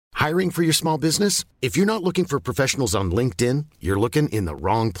Hiring for your small business? If you're not looking for professionals on LinkedIn, you're looking in the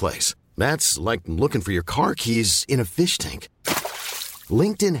wrong place. That's like looking for your car keys in a fish tank.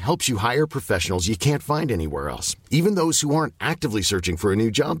 LinkedIn helps you hire professionals you can't find anywhere else, even those who aren't actively searching for a new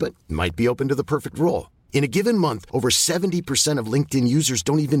job but might be open to the perfect role. In a given month, over 70% of LinkedIn users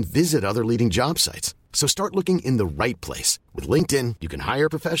don't even visit other leading job sites. So start looking in the right place. With LinkedIn, you can hire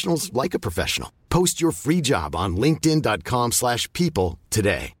professionals like a professional. Post your free job on linkedin.com/people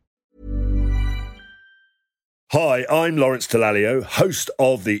today. Hi, I'm Lawrence Dallaglio, host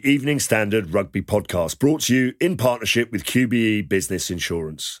of the Evening Standard Rugby Podcast, brought to you in partnership with QBE Business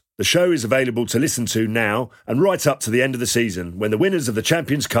Insurance. The show is available to listen to now and right up to the end of the season, when the winners of the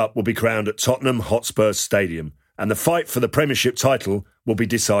Champions Cup will be crowned at Tottenham Hotspur Stadium, and the fight for the Premiership title will be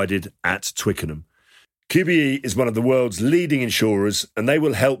decided at Twickenham. QBE is one of the world's leading insurers, and they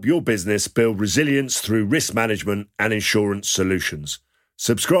will help your business build resilience through risk management and insurance solutions.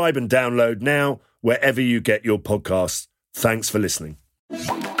 Subscribe and download now wherever you get your podcasts. Thanks for listening.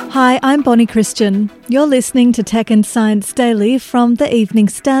 Hi, I'm Bonnie Christian. You're listening to Tech and Science Daily from the Evening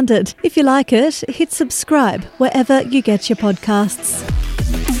Standard. If you like it, hit subscribe wherever you get your podcasts.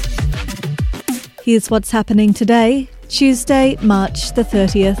 Here's what's happening today, Tuesday, March the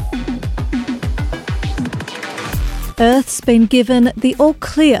 30th. Earth's been given the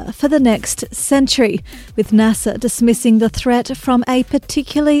all-clear for the next century, with NASA dismissing the threat from a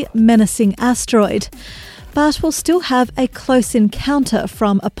particularly menacing asteroid. But we'll still have a close encounter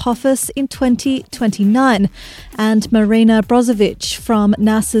from Apophis in 2029, and Marina Brozovic from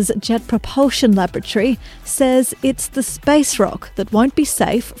NASA's Jet Propulsion Laboratory says it's the space rock that won't be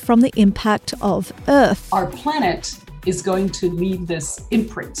safe from the impact of Earth. Our planet is going to leave this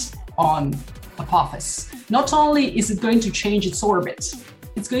imprint on Apophis. Not only is it going to change its orbit,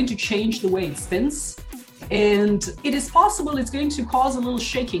 it's going to change the way it spins, and it is possible it's going to cause a little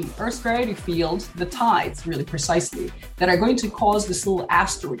shaking. Earth's gravity field, the tides really precisely, that are going to cause this little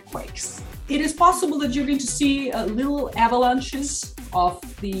asteroid quakes. It is possible that you're going to see little avalanches of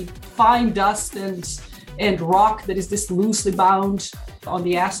the fine dust and rock that is this loosely bound on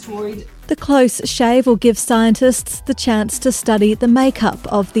the asteroid. The close shave will give scientists the chance to study the makeup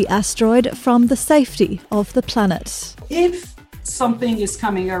of the asteroid from the safety of the planet. If something is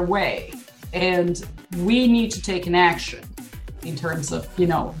coming our way and we need to take an action in terms of,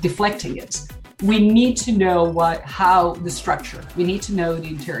 deflecting it, we need to know how the structure, we need to know the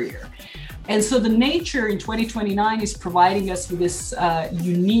interior. And so the nature in 2029 is providing us with this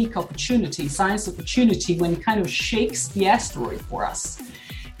unique opportunity, science opportunity, when it kind of shakes the asteroid for us.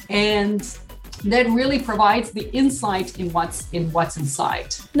 And that really provides the insight in what's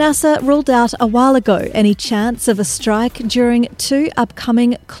inside. NASA ruled out a while ago any chance of a strike during two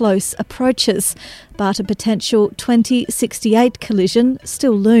upcoming close approaches, but a potential 2068 collision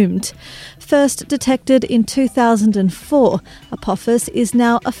still loomed. First detected in 2004, Apophis is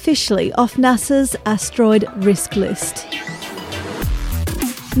now officially off NASA's asteroid risk list.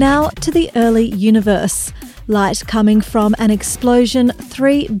 Now to the early universe. Light coming from an explosion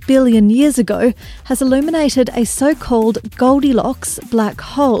 3 billion years ago has illuminated a so-called Goldilocks black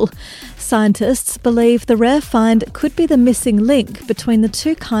hole. Scientists believe the rare find could be the missing link between the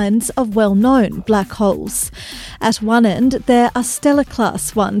two kinds of well-known black holes. At one end, there are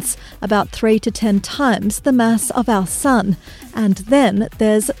stellar-class ones, about 3 to 10 times the mass of our Sun. And then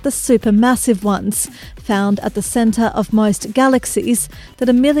there's the supermassive ones, found at the centre of most galaxies, that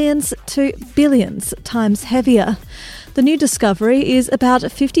are millions to billions times heavier. The new discovery is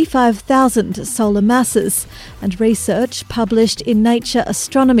about 55,000 solar masses, and research published in Nature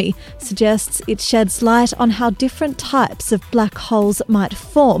Astronomy suggests it sheds light on how different types of black holes might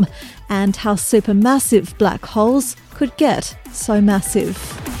form and how supermassive black holes could get so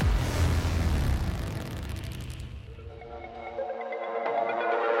massive.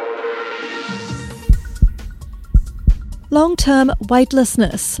 Long-term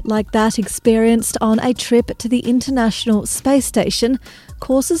weightlessness, like that experienced on a trip to the International Space Station,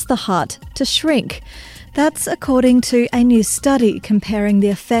 causes the heart to shrink. That's according to a new study comparing the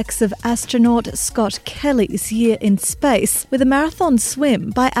effects of astronaut Scott Kelly's year in space with a marathon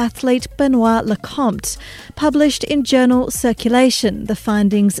swim by athlete Benoit Lecomte. Published in journal Circulation, the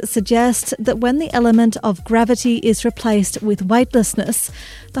findings suggest that when the element of gravity is replaced with weightlessness,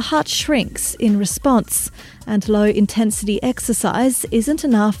 the heart shrinks in response, and low-intensity exercise isn't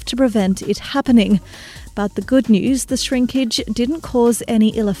enough to prevent it happening. But the good news, the shrinkage didn't cause any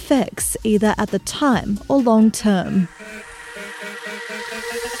ill effects, either at the time or long term.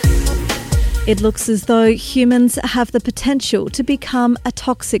 It looks as though humans have the potential to become a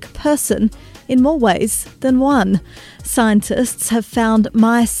toxic person in more ways than one. Scientists have found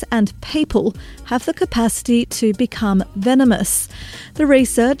mice and people have the capacity to become venomous. The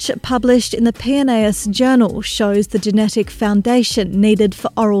research, published in the PNAS journal, shows the genetic foundation needed for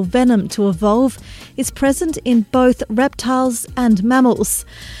oral venom to evolve is present in both reptiles and mammals.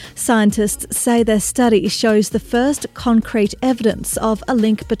 Scientists say their study shows the first concrete evidence of a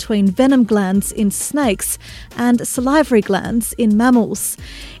link between venom glands in snakes and salivary glands in mammals.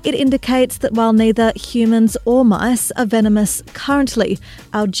 It indicates that while neither humans or mice are venomous currently,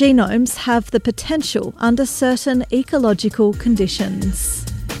 our genomes have the potential under certain ecological conditions.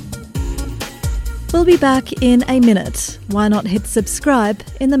 We'll be back in a minute. Why not hit subscribe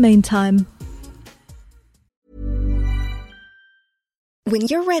in the meantime? When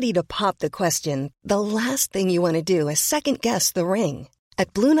you're ready to pop the question, the last thing you want to do is second-guess the ring.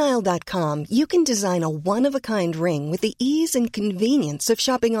 At BlueNile.com, you can design a one-of-a-kind ring with the ease and convenience of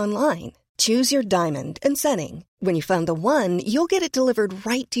shopping online. Choose your diamond and setting. When you find the one, you'll get it delivered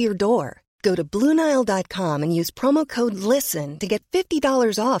right to your door. Go to BlueNile.com and use promo code LISTEN to get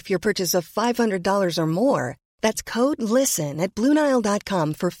 $50 off your purchase of $500 or more. That's code LISTEN at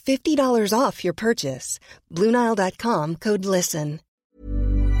BlueNile.com for $50 off your purchase. BlueNile.com, code LISTEN.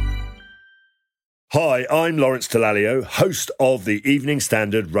 Hi, I'm Lawrence Dallaglio, host of the Evening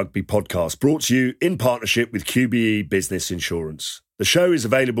Standard Rugby Podcast, brought to you in partnership with QBE Business Insurance. The show is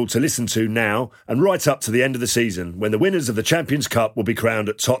available to listen to now and right up to the end of the season, when the winners of the Champions Cup will be crowned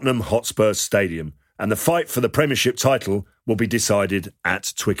at Tottenham Hotspur Stadium, and the fight for the Premiership title will be decided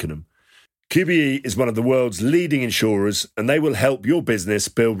at Twickenham. QBE is one of the world's leading insurers, and they will help your business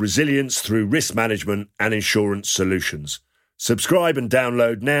build resilience through risk management and insurance solutions. Subscribe and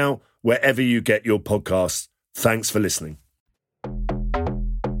download now wherever you get your podcasts. Thanks for listening.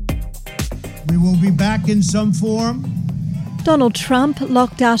 We will be back in some form. Donald Trump,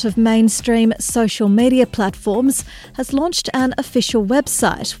 locked out of mainstream social media platforms, has launched an official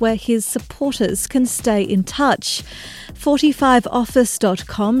website where his supporters can stay in touch.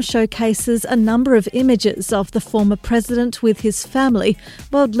 45office.com showcases a number of images of the former president with his family,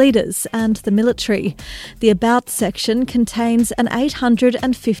 world leaders and the military. The About section contains an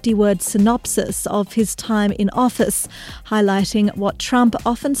 850-word synopsis of his time in office, highlighting what Trump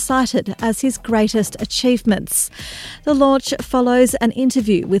often cited as his greatest achievements. The launch follows an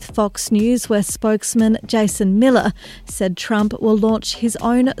interview with Fox News where spokesman Jason Miller said Trump will launch his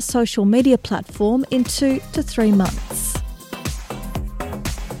own social media platform in 2 to 3 months.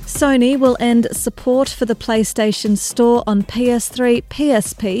 Sony will end support for the PlayStation Store on PS3,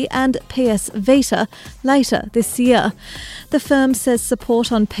 PSP and PS Vita later this year. The firm says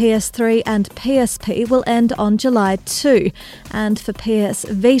support on PS3 and PSP will end on July 2, and for PS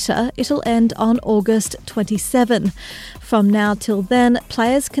Vita it'll end on August 27. From now till then,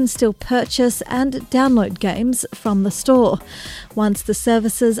 players can still purchase and download games from the store. Once the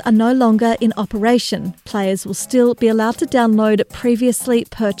services are no longer in operation, players will still be allowed to download previously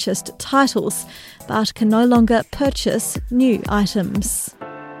purchased titles, but can no longer purchase new items.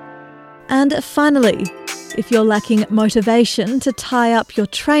 And finally, if you're lacking motivation to tie up your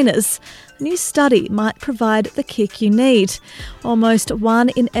trainers, a new study might provide the kick you need. Almost 1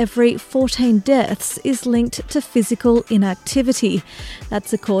 in every 14 deaths is linked to physical inactivity.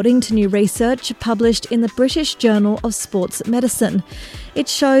 That's according to new research published in the British Journal of Sports Medicine. It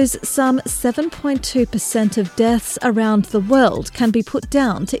shows some 7.2% of deaths around the world can be put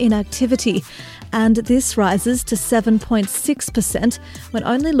down to inactivity, and this rises to 7.6% when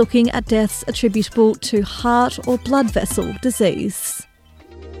only looking at deaths attributable to heart or blood vessel disease.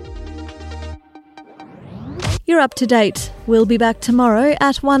 You're up to date. We'll be back tomorrow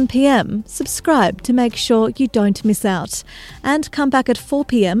at 1 p.m. Subscribe to make sure you don't miss out. And come back at 4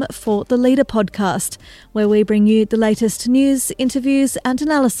 p.m. for the Leader Podcast, where we bring you the latest news, interviews and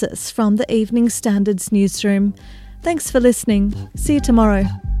analysis from the Evening Standard's newsroom. Thanks for listening. See you tomorrow.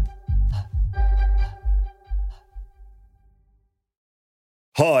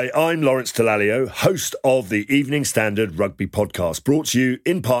 Hi, I'm Lawrence Dallaglio, host of the Evening Standard Rugby Podcast, brought to you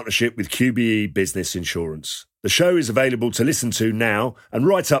in partnership with QBE Business Insurance. The show is available to listen to now and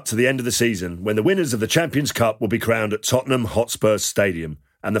right up to the end of the season, when the winners of the Champions Cup will be crowned at Tottenham Hotspur Stadium,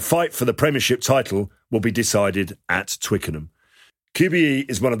 and the fight for the Premiership title will be decided at Twickenham.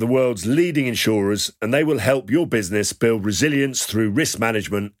 QBE is one of the world's leading insurers, and they will help your business build resilience through risk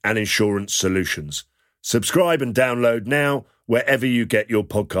management and insurance solutions. Subscribe and download now wherever you get your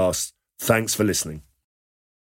podcasts. Thanks for listening.